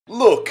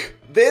Look,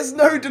 there's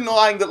no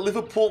denying that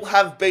Liverpool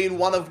have been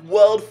one of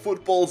world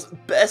football's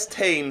best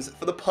teams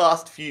for the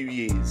past few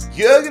years.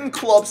 Jurgen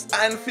Klopp's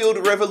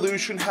Anfield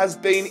revolution has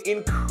been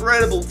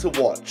incredible to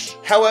watch.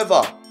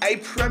 However, a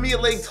Premier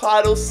League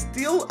title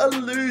still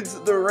eludes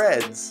the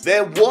Reds.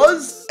 There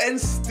was and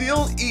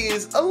still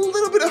is a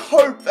little bit of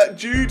hope that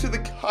due to the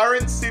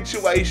current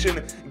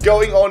situation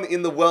going on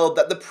in the world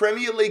that the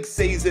Premier League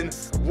season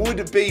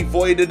would be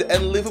voided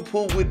and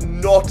Liverpool would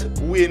not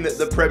win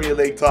the Premier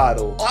League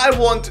title. I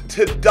want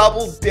to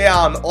double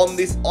down on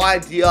this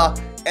idea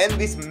and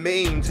this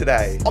meme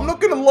today. I'm not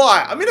gonna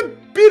lie, I'm in a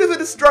bit of a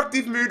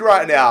destructive mood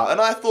right now,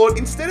 and I thought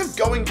instead of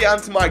going down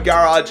to my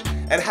garage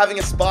and having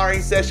a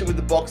sparring session with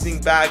the boxing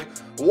bag,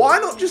 why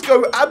not just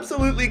go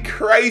absolutely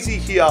crazy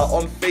here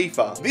on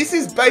FIFA? This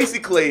is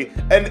basically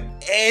an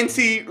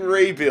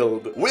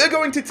anti-rebuild. We're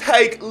going to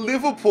take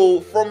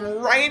Liverpool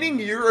from reigning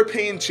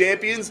European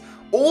champions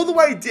all the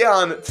way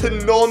down to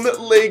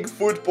non-league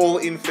football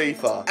in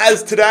FIFA.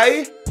 As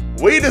today,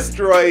 we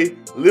destroy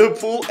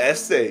Liverpool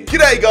FC.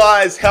 G'day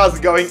guys, how's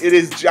it going? It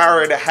is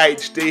Jurgen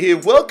HD here.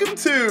 Welcome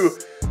to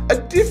a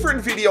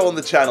different video on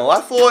the channel.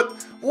 I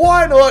thought,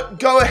 why not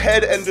go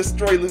ahead and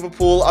destroy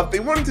Liverpool? I've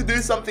been wanting to do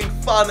something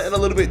fun and a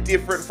little bit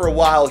different for a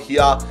while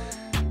here,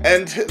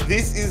 and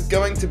this is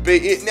going to be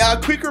it. Now,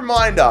 a quick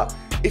reminder,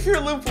 if you're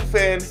a Liverpool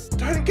fan,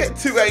 don't get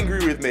too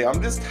angry with me.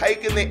 I'm just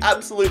taking the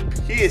absolute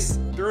piss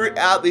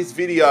throughout this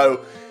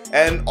video,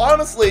 and I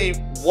honestly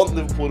want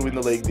Liverpool to win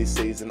the league this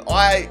season.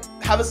 I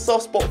have a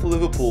soft spot for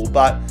Liverpool,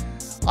 but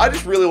I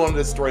just really want to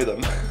destroy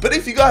them. But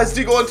if you guys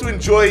do go on to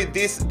enjoy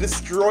this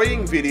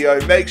destroying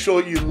video, make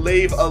sure you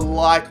leave a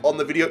like on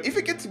the video. If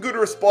it gets a good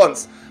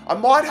response, I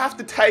might have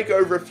to take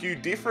over a few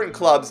different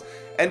clubs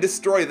and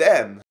destroy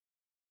them.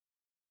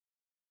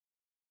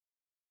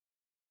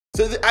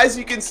 So as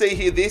you can see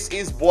here, this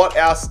is what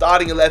our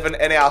starting 11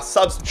 and our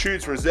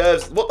substitutes,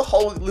 reserves, what the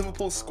whole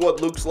Liverpool squad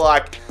looks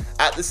like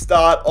at the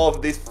start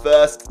of this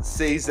first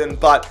season.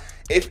 But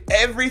if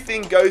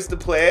everything goes to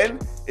plan,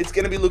 it's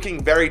going to be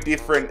looking very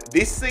different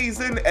this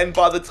season and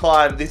by the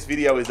time this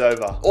video is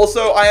over.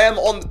 Also, I am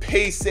on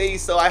PC,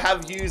 so I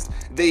have used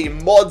the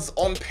mods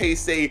on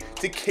PC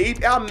to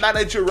keep our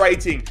manager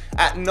rating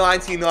at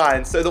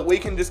 99 so that we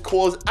can just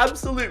cause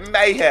absolute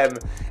mayhem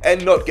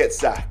and not get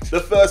sacked.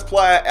 The first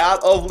player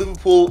out of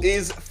Liverpool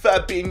is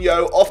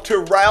Fabinho, off to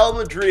Real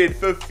Madrid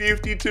for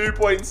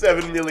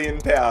 £52.7 million.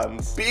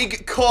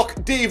 Big Cock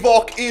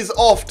Divock is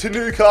off to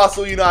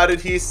Newcastle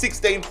United here,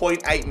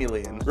 £16.8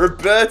 million.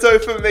 Roberto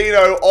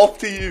Firmino off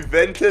to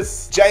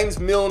Juventus. James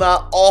Milner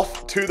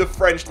off to the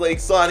French League,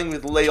 signing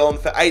with Lyon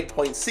for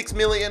 £8.6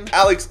 million.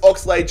 Alex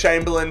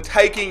Oxlade-Chamberlain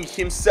taking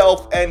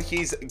himself and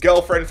his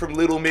girlfriend from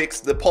Little Mix,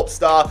 the pop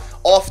star,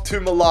 off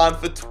to Milan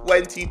for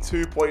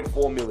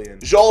 £22.4 million.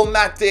 Joel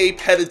Matip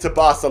headed to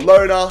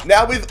Barcelona.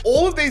 Now, with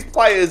all of these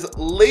players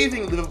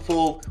leaving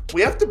Liverpool,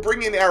 we have to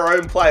bring in our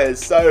own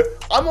players. So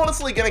I'm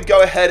honestly going to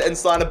go ahead and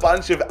sign a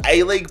bunch of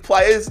A-League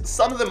players.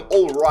 Some of them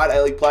all right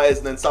A-League players,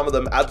 and then some of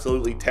them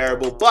absolutely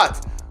terrible.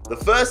 But the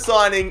first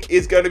signing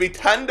is going to be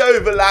Tando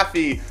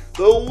Valafi,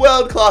 the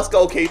world-class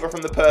goalkeeper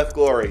from the Perth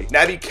Glory.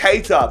 Naby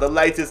Keita, the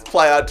latest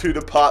player to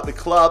depart the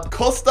club.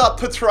 Costa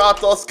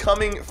Petratos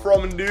coming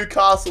from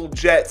Newcastle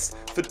Jets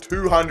for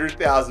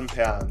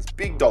 £200,000.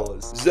 Big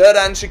dollars.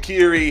 Xherdan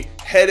Shaqiri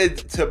headed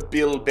to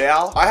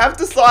Bilbao. I have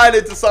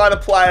decided to sign a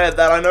player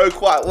that I know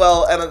quite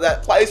well and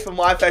that plays for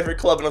my favourite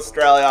club in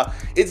Australia.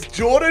 It's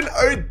Jordan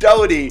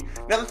O'Doherty.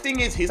 Now, the thing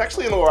is, he's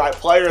actually an alright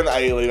player in the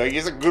A-League. Like,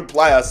 he's a good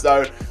player,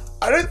 so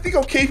I don't think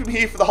I'll keep him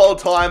here for the whole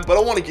time, but I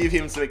want to give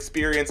him some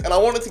experience, and I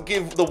wanted to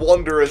give the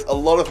Wanderers a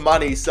lot of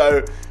money,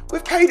 so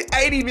we've paid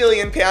 £80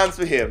 million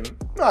for him.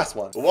 Nice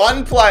one.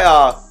 One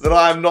player that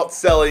I'm not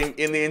selling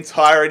in the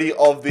entirety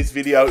of this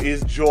video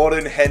is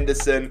Jordan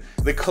Henderson,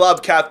 the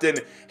club captain.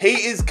 He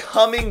is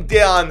coming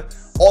down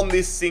on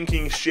this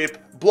sinking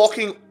ship,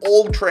 blocking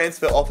all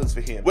transfer offers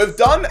for him. We've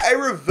done a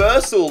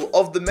reversal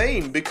of the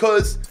meme,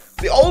 because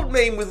the old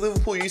meme with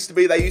Liverpool used to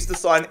be they used to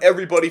sign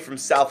everybody from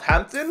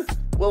Southampton.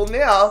 Well,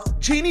 now,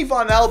 Gini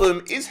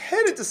Wijnaldum is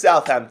headed to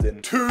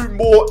Southampton. Two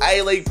more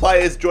A-League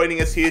players joining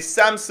us here.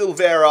 Sam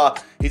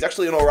Silvera, he's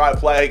actually an alright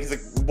player. He's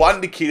a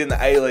wonder kid in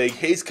the A-League.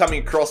 He's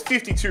coming across,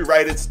 52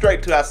 rated,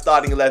 straight to our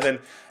starting 11.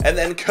 And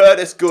then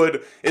Curtis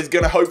Good is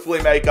going to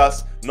hopefully make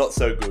us not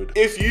so good.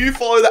 If you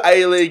follow the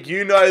A-League,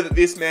 you know that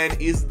this man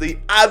is the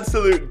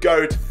absolute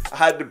GOAT. I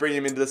had to bring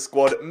him into the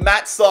squad.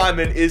 Matt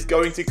Simon is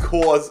going to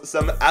cause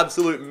some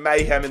absolute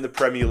mayhem in the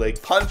Premier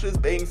League. Punches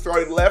being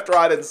thrown left,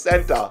 right, and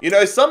centre. You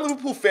know, some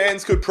Liverpool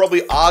fans could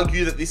probably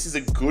argue that this is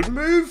a good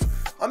move.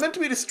 I'm meant to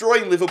be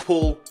destroying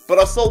Liverpool, but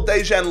I sold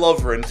Dejan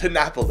Lovren to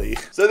Napoli.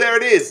 So there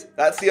it is.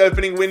 That's the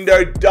opening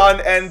window done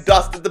and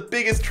dusted. The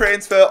biggest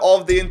transfer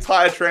of the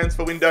entire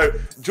transfer window.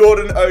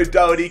 Jordan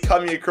O'Doherty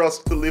coming across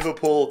to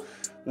Liverpool.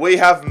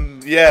 We've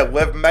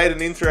made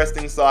an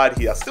interesting side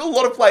here. Still a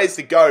lot of players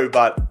to go,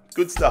 but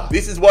good stuff.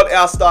 This is what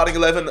our starting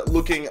 11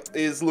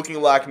 is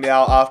looking like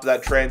now after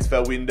that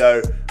transfer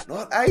window.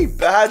 Not a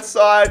bad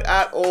side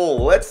at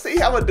all. Let's see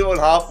how we're doing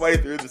halfway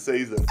through the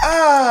season.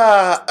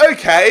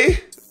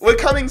 Okay. we're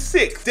coming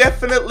sixth.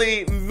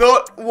 Definitely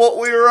not what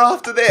we were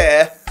after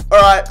there.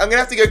 Alright, I'm going to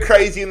have to go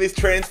crazy in this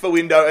transfer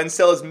window and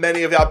sell as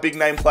many of our big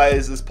name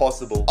players as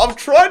possible. I've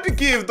tried to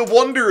give the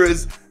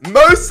Wanderers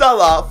Mo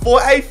Salah for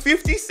a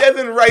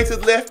 57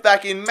 rated left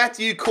back in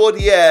Mathieu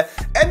Cordier,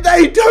 and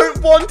they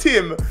don't want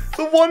him.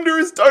 The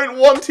Wanderers don't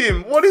want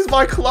him. What is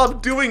my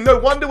club doing? No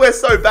wonder we're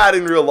so bad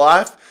in real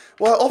life.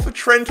 Well, I offer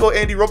Trent or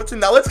Andy Robertson.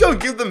 Now let's go and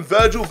give them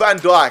Virgil van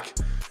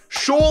Dijk.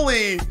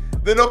 Surely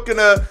they're not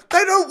gonna...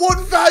 They don't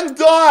want Van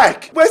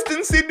Dijk!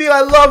 Western Sydney,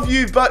 I love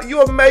you, but you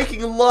are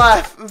making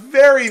life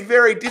very,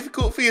 very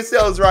difficult for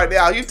yourselves right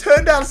now. You've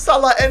turned down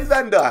Salah and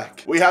Van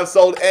Dijk. We have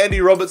sold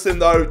Andy Robertson,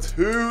 though,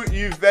 to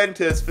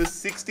Juventus for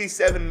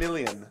 67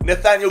 million.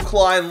 Nathaniel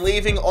Klein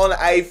leaving on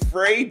a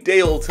free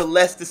deal to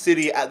Leicester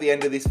City at the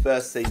end of this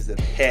first season.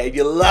 Yeah,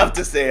 you love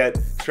to see it.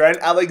 Trent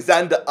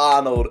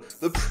Alexander-Arnold,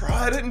 the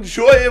pride and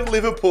joy of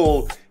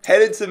Liverpool,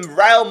 headed to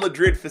Real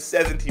Madrid for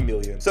 70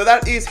 million. So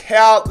that is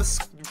how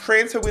the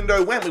transfer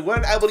window went. We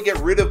weren't able to get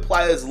rid of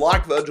players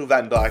like Virgil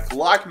van Dijk,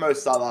 like Mo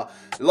Salah,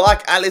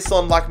 like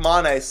Alisson, like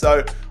Mane.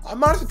 So I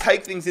might have to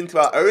take things into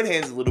our own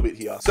hands a little bit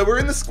here. So we're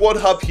in the squad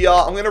hub here.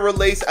 I'm going to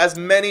release as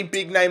many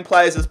big name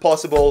players as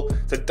possible.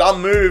 It's a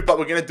dumb move, but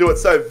we're going to do it.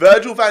 So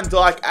Virgil van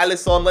Dijk,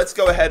 Alisson, let's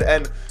go ahead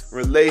and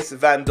release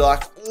Van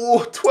Dijk.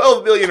 Oh,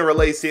 12 million to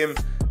release him.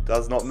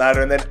 Does not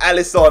matter. And then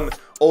Alisson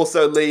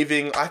also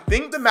leaving. I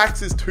think the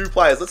max is 2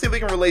 players. Let's see if we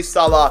can release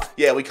Salah.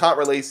 Yeah, we can't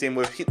release him.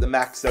 We've hit the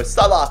max. So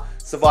Salah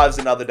survives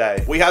another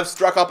day. We have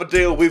struck up a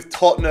deal with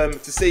Tottenham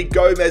to see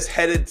Gomez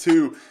headed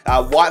to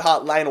White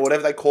Hart Lane, or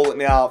whatever they call it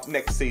now,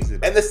 next season.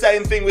 And the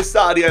same thing with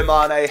Sadio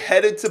Mane,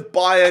 headed to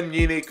Bayern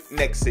Munich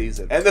next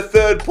season. And the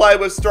third player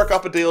we've struck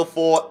up a deal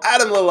for,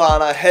 Adam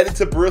Lallana, headed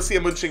to Borussia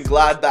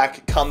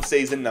Mönchengladbach come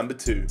season number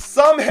 2.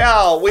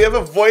 Somehow, we have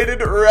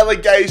avoided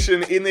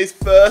relegation in this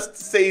first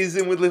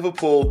season with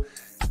Liverpool.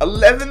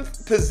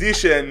 11th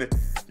position.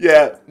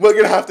 Yeah, we're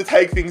going to have to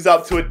take things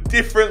up to a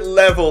different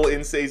level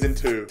in Season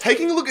 2.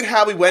 Taking a look at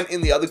how we went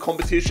in the other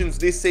competitions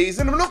this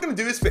season, I'm not going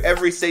to do this for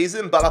every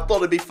season, but I thought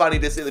it'd be funny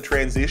to see the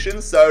transition.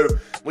 So,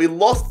 we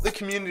lost the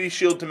Community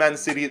Shield to Man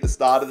City at the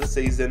start of the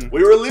season.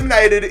 We were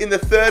eliminated in the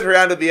 3rd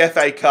round of the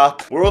FA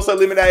Cup. We're also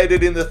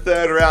eliminated in the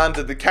 3rd round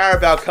of the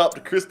Carabao Cup to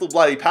Crystal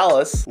Bloody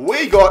Palace.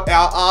 We got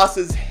our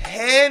asses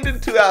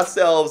handed to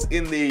ourselves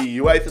in the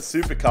UEFA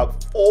Super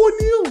Cup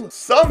 4-0.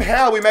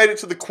 Somehow we made it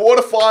to the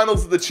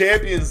quarterfinals of the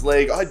Champions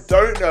League. I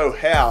don't know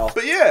how.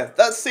 But yeah,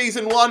 that's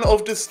season 1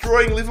 of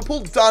destroying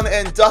Liverpool, done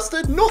and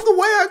dusted. Not the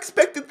way I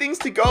expected things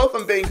to go, if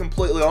I'm being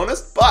completely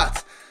honest,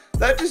 but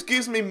that just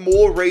gives me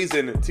more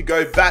reason to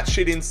go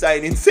batshit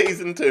insane in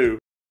season 2.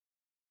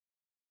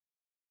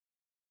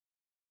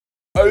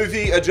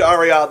 Ovi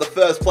Ajaria, the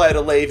first player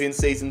to leave in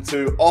Season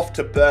 2, off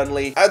to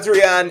Burnley.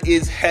 Adrian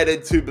is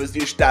headed to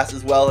Besiktas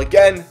as well.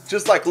 Again,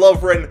 just like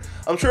Lovren,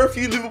 I'm sure a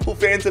few Liverpool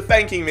fans are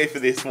thanking me for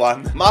this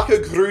one. Marko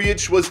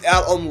Grujic was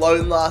out on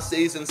loan last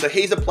season, so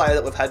he's a player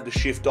that we've had to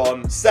shift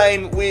on.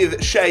 Same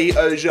with Shea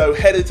Ojo,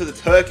 headed to the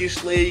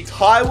Turkish league.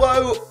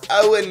 Taiwo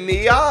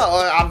Awaniya,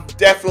 I've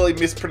definitely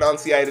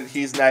mispronunciated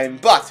his name,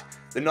 but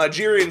the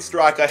Nigerian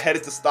striker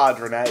headed to Stade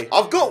Rennais.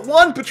 I've got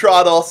one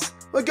Petrados.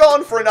 We're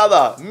going for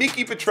another.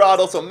 Mickey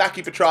Petrados, or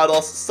Mackie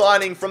Petrados,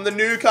 signing from the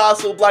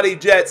Newcastle bloody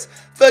Jets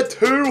for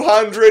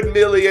 £200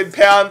 million.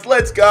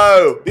 Let's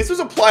go. This was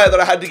a player that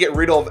I had to get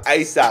rid of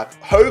ASAP.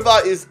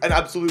 Hova is an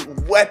absolute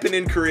weapon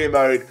in career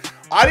mode.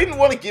 I didn't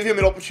want to give him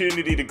an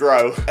opportunity to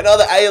grow.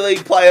 Another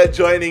A-League player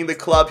joining the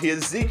club here,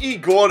 Ziggy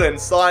Gordon,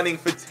 signing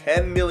for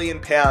 £10 million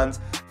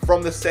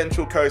from the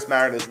Central Coast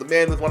Mariners. The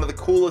man with one of the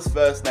coolest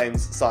first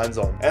names signs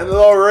on. And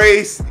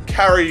Lloris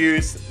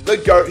Karius, the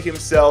GOAT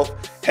himself,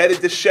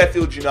 headed to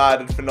Sheffield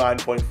United for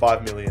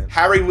 £9.5 million.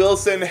 Harry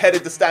Wilson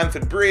headed to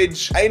Stamford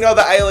Bridge.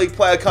 Another A-League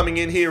player coming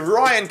in here,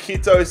 Ryan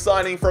Kitto,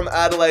 signing from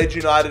Adelaide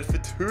United for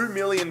 £2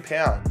 million.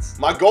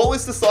 My goal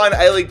is to sign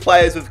A-League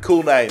players with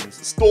cool names.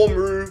 Storm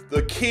Roo,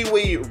 the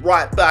Kiwi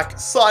right back,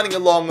 signing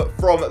along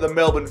from the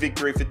Melbourne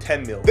Victory for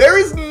 £10 million. There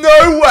is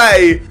no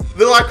way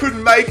that I could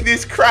make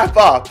this crap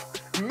up.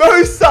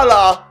 Mo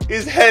Salah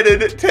is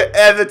headed to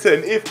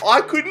Everton. If I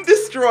couldn't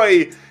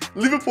destroy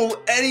Liverpool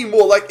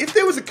anymore, like if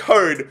there was a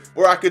code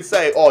where I could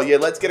say, oh yeah,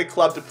 let's get a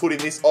club to put in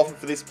this offer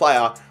for this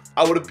player,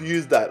 I would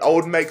abuse that. I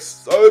would make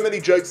so many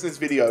jokes in this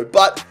video.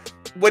 But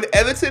when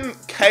Everton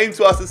came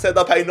to us and said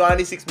they'll pay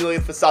 96 million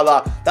for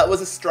Salah, that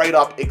was a straight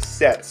up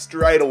accept,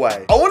 straight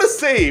away. I want to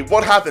see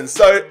what happens.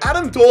 So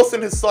Adam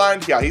Dawson has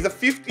signed here. He's a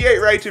 58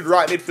 rated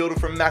right midfielder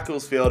from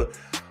Macclesfield.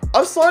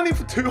 I've signed him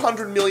for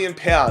 £200 million.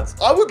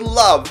 I would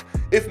love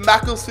if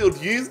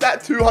Macclesfield used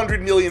that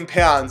 £200 million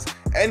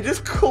and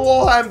just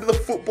climbed the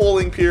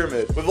footballing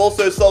pyramid. We've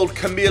also sold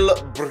Camille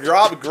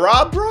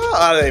Grabra?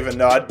 I don't even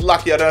know.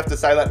 Lucky I don't have to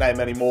say that name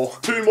anymore.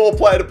 2 more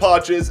player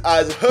departures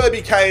as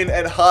Herbie Kane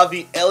and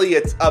Harvey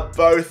Elliott are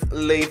both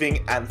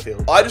leaving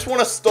Anfield. I just want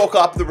to stock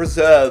up the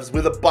reserves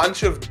with a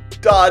bunch of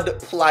dud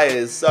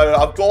players. So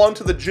I've gone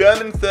to the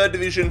German 3rd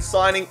division,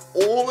 signing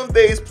all of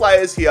these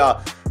players here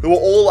who are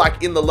all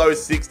like in the low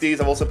 60s.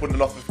 I've also put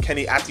an offer of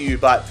Kenny Atiyu,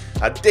 but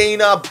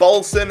Dina,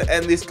 Bolson,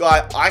 and this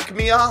guy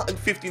Aikmia and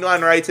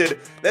 59 rated.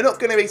 They're not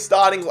going to be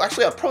starting. Well,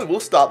 actually, I probably will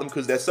start them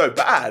because they're so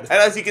bad. And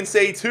as you can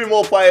see, 2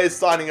 more players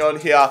signing on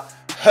here.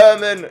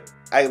 Herman,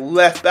 a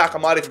left back. I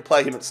might even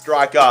play him at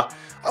striker.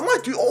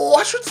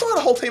 I should sign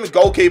a whole team of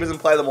goalkeepers and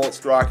play them all at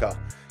striker.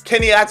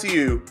 Kenny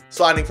Atiyu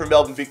signing from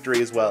Melbourne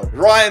Victory as well.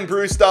 Ryan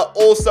Brewster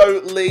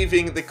also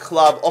leaving the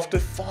club off to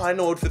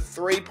Feyenoord for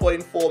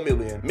 3.4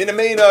 million.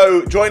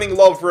 Minamino joining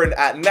Lovren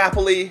at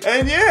Napoli.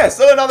 And yeah,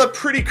 so another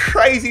pretty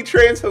crazy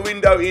transfer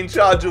window in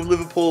charge of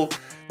Liverpool.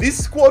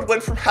 This squad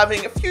went from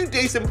having a few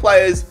decent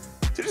players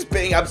to just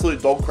being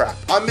absolute dog crap.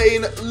 I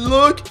mean,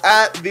 look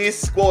at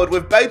this squad.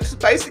 We've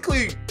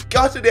basically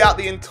gutted out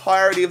the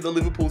entirety of the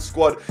Liverpool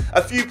squad.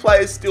 A few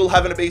players still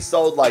having to be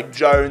sold, like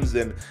Jones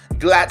and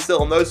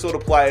Glatzel and those sort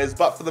of players,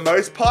 but for the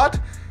most part,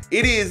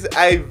 it is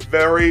a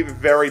very,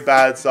 very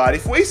bad side.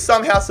 If we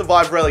somehow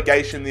survive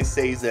relegation this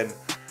season,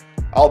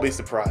 I'll be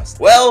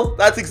surprised. Well,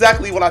 that's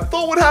exactly what I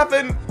thought would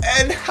happen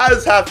and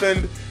has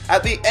happened.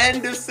 At the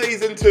end of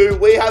Season 2,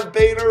 we have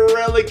been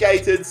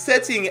relegated,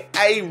 setting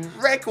a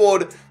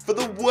record for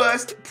the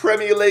worst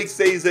Premier League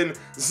season.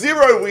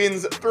 0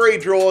 wins, 3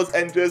 draws,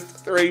 and just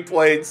 3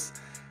 points.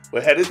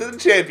 We're headed to the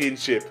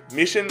Championship.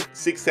 Mission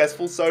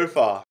successful so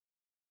far.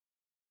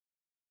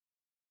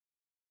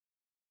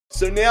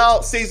 So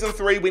now, Season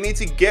 3, we need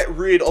to get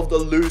rid of the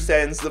loose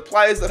ends, the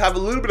players that have a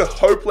little bit of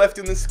hope left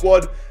in the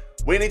squad.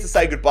 We need to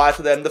say goodbye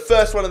to them. The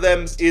first one of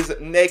them is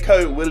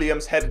Neko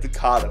Williams, headed to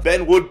Cardiff.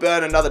 Ben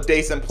Woodburn, another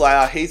decent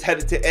player. He's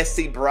headed to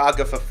SC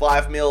Braga for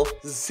 5 mil.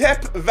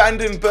 Sepp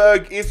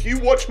Vandenberg, if you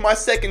watch my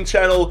second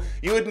channel,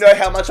 you would know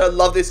how much I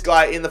love this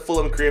guy in the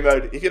Fulham career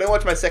mode. If you don't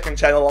watch my second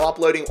channel, I'm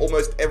uploading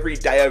almost every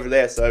day over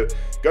there, so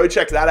go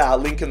check that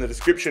out. Link in the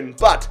description.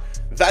 But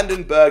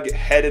Vandenberg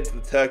headed to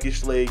the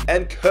Turkish league,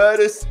 and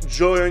Curtis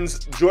Jones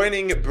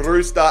joining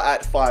Brewster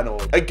at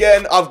Feyenoord.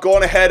 Again, I've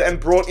gone ahead and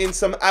brought in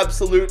some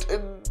absolute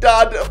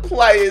dud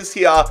players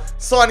here,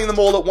 signing them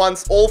all at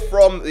once, all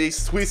from the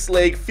Swiss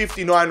league,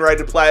 59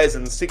 rated players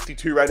and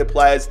 62 rated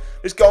players.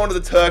 Just going to the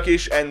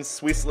Turkish and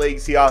Swiss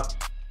leagues here.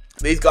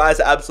 These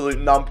guys are absolute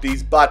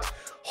numpties, but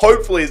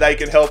hopefully they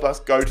can help us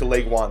go to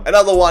League One.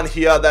 Another one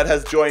here that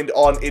has joined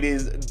on, it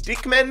is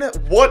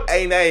Dickman. What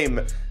a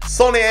name.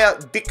 Sonia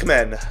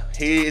Dickman.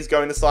 He is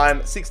going to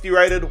sign 60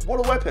 rated.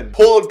 What a weapon.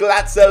 Paul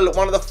Glatzel,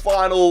 one of the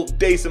final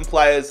decent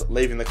players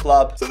leaving the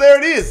club. So there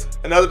it is.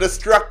 Another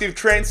destructive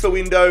transfer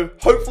window.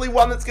 Hopefully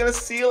one that's going to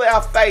seal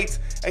our fate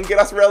and get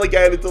us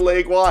relegated to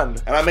League One.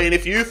 And I mean,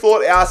 if you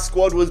thought our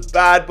squad was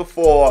bad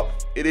before,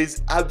 it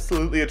is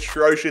absolutely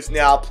atrocious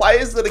now.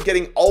 Players that are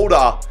getting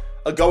older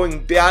are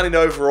going down in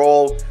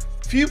overall.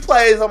 Few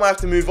players I might have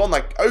to move on,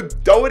 like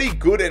Doherty,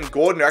 Good, and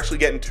Gordon are actually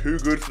getting too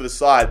good for the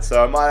side,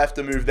 so I might have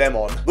to move them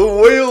on. The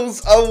wheels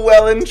are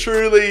well and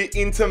truly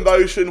into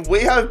motion.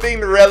 We have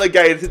been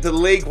relegated to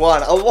League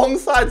One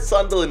alongside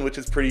Sunderland, which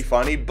is pretty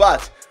funny,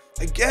 but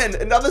again,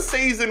 another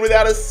season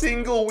without a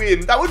single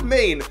win. That would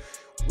mean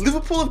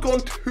Liverpool have gone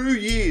 2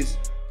 years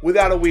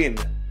without a win.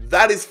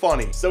 That is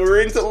funny. So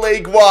we're into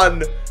League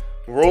One.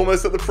 We're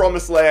almost at the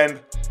promised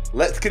land.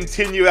 Let's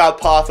continue our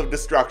path of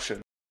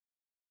destruction.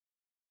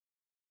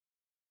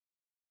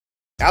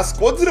 Our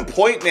squad's at a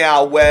point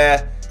now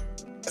where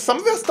some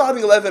of our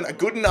starting 11 are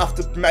good enough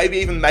to maybe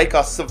even make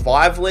us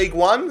survive League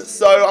One.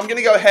 So I'm going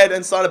to go ahead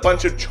and sign a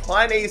bunch of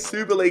Chinese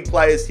Super League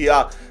players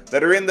here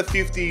that are in the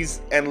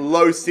 50s and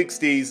low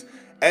 60s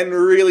and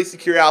really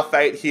secure our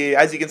fate here.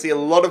 As you can see, a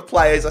lot of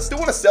players. I still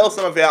want to sell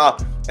some of our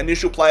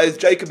initial players.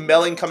 Jacob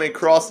Melling coming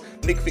across,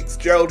 Nick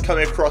Fitzgerald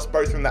coming across,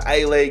 both from the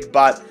A-League,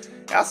 but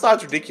our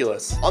side's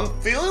ridiculous. I'm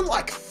feeling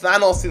like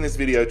Thanos in this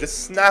video,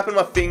 just snapping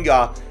my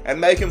finger and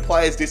making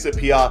players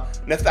disappear.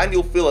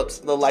 Nathaniel Phillips,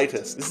 the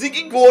latest.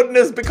 Ziggy Gordon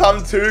has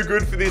become too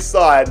good for this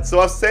side, so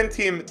I've sent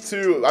him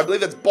to, I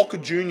believe that's Boca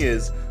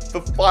Juniors, for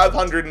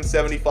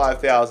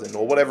 575,000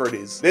 or whatever it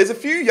is. There's a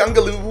few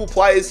younger Liverpool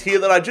players here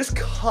that I just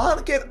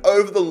can't get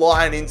over the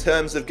line in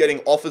terms of getting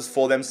offers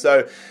for them.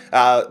 So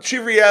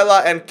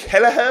Chivriella and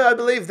Kelleher, I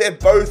believe, they're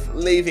both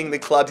leaving the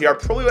club here. I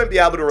probably won't be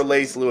able to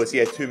release Lewis.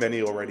 Yeah, too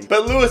many already.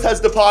 But Lewis has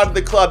departed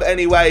the club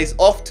anyways,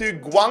 off to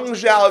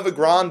Guangzhou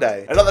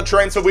Evergrande. Another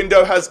transfer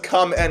window has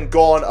come and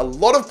gone. A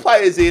lot of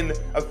players in,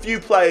 a few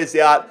players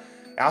out.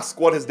 Our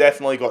squad has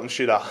definitely gotten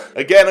shitter.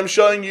 Again, I'm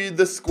showing you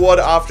the squad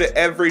after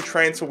every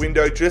transfer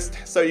window just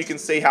so you can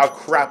see how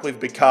crap we've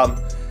become.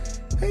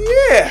 And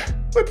yeah,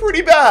 we're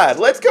pretty bad.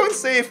 Let's go and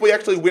see if we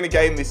actually win a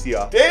game this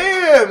year.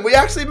 Damn, we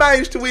actually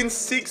managed to win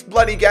 6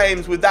 bloody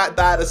games with that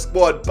bad a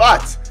squad,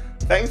 but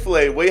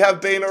thankfully, we have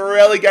been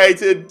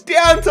relegated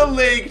down to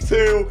League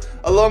 2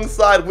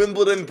 alongside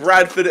Wimbledon,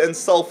 Bradford, and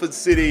Salford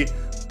City.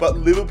 But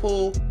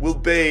Liverpool will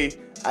be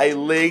a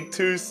League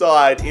 2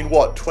 side in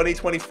what,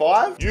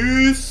 2025?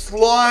 You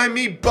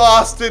slimy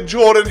bastard,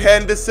 Jordan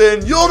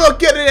Henderson. You're not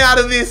getting out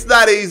of this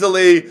that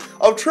easily.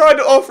 I've tried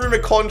to offer him a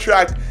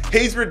contract.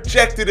 He's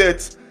rejected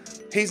it.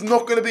 He's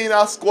not going to be in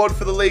our squad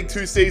for the League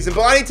 2 season,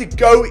 but I need to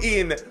go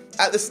in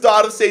at the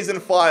start of Season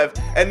 5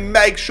 and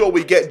make sure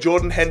we get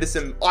Jordan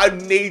Henderson. I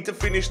need to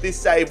finish this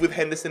save with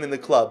Henderson in the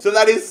club. So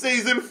that is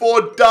Season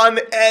 4 done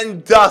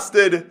and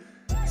dusted.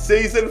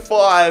 Season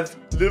 5,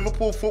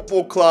 Liverpool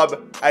Football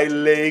Club, a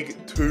League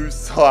 2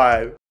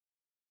 side.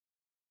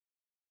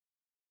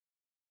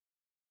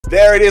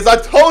 There it is. I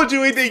told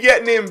you we'd be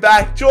getting him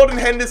back. Jordan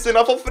Henderson,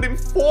 I've offered him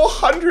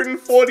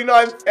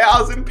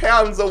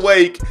 £449,000 a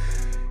week.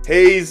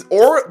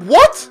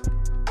 What?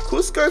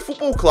 Cusco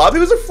Football Club? He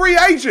was a free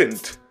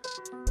agent.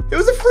 He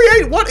was a free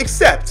agent. What?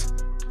 Accept.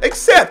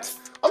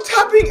 I'm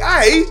tapping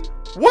A.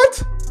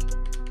 What?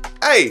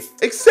 A.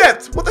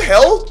 Accept. What the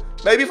hell?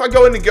 Maybe if I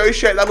go and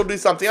negotiate, that'll do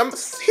something. I'm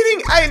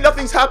hitting A and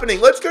nothing's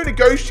happening. Let's go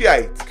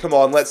negotiate. Come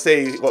on, let's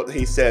see what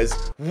he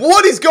says.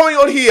 What is going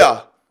on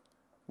here?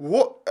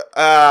 What?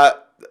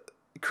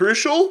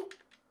 Crucial?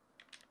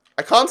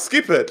 I can't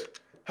skip it.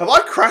 Have I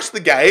crashed the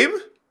game?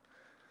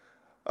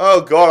 Oh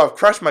god, I've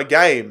crashed my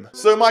game.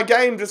 So my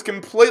game just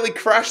completely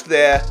crashed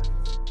there.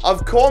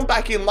 I've gone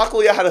back in.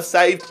 Luckily, I had a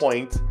save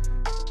point.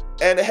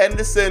 And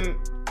Henderson,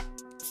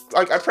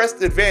 like, I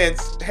pressed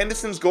advance.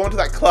 Henderson's gone to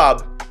that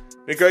club.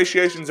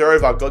 Negotiations are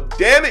over. God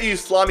damn it, you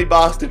slimy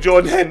bastard,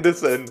 Jordan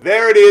Henderson.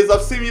 There it is.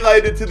 I've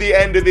simulated to the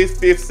end of this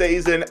 5th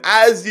season.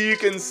 As you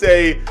can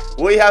see,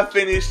 we have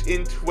finished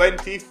in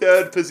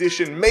 23rd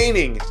position,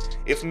 meaning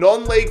if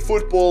non-league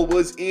football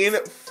was in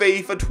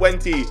FIFA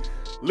 20,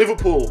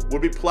 Liverpool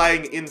would be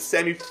playing in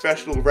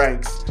semi-professional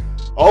ranks.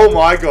 Oh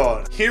my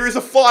god. Here is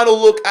a final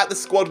look at the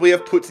squad we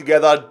have put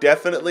together.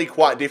 Definitely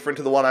quite different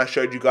to the one I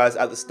showed you guys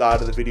at the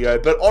start of the video.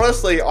 But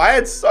honestly, I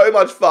had so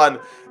much fun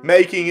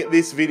making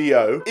this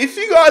video. If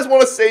you guys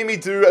want to see me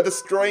do a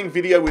destroying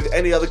video with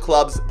any other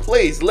clubs,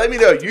 please let me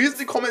know. Use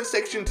the comment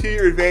section to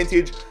your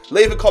advantage.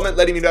 Leave a comment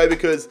letting me know,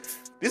 because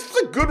this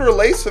was a good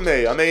release for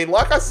me. I mean,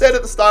 like I said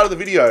at the start of the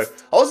video,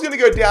 I was going to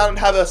go down and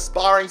have a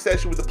sparring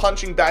session with a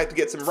punching bag to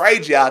get some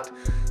rage out,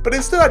 but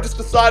instead I just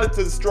decided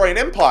to destroy an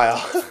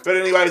empire. But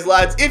anyways,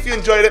 lads, if you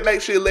enjoyed it, make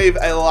sure you leave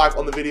a like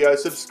on the video.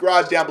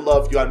 Subscribe down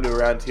below if you are new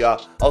around here.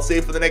 I'll see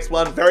you for the next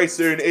one very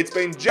soon. It's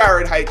been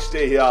Jared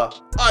HD here.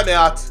 I'm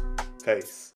out. Peace.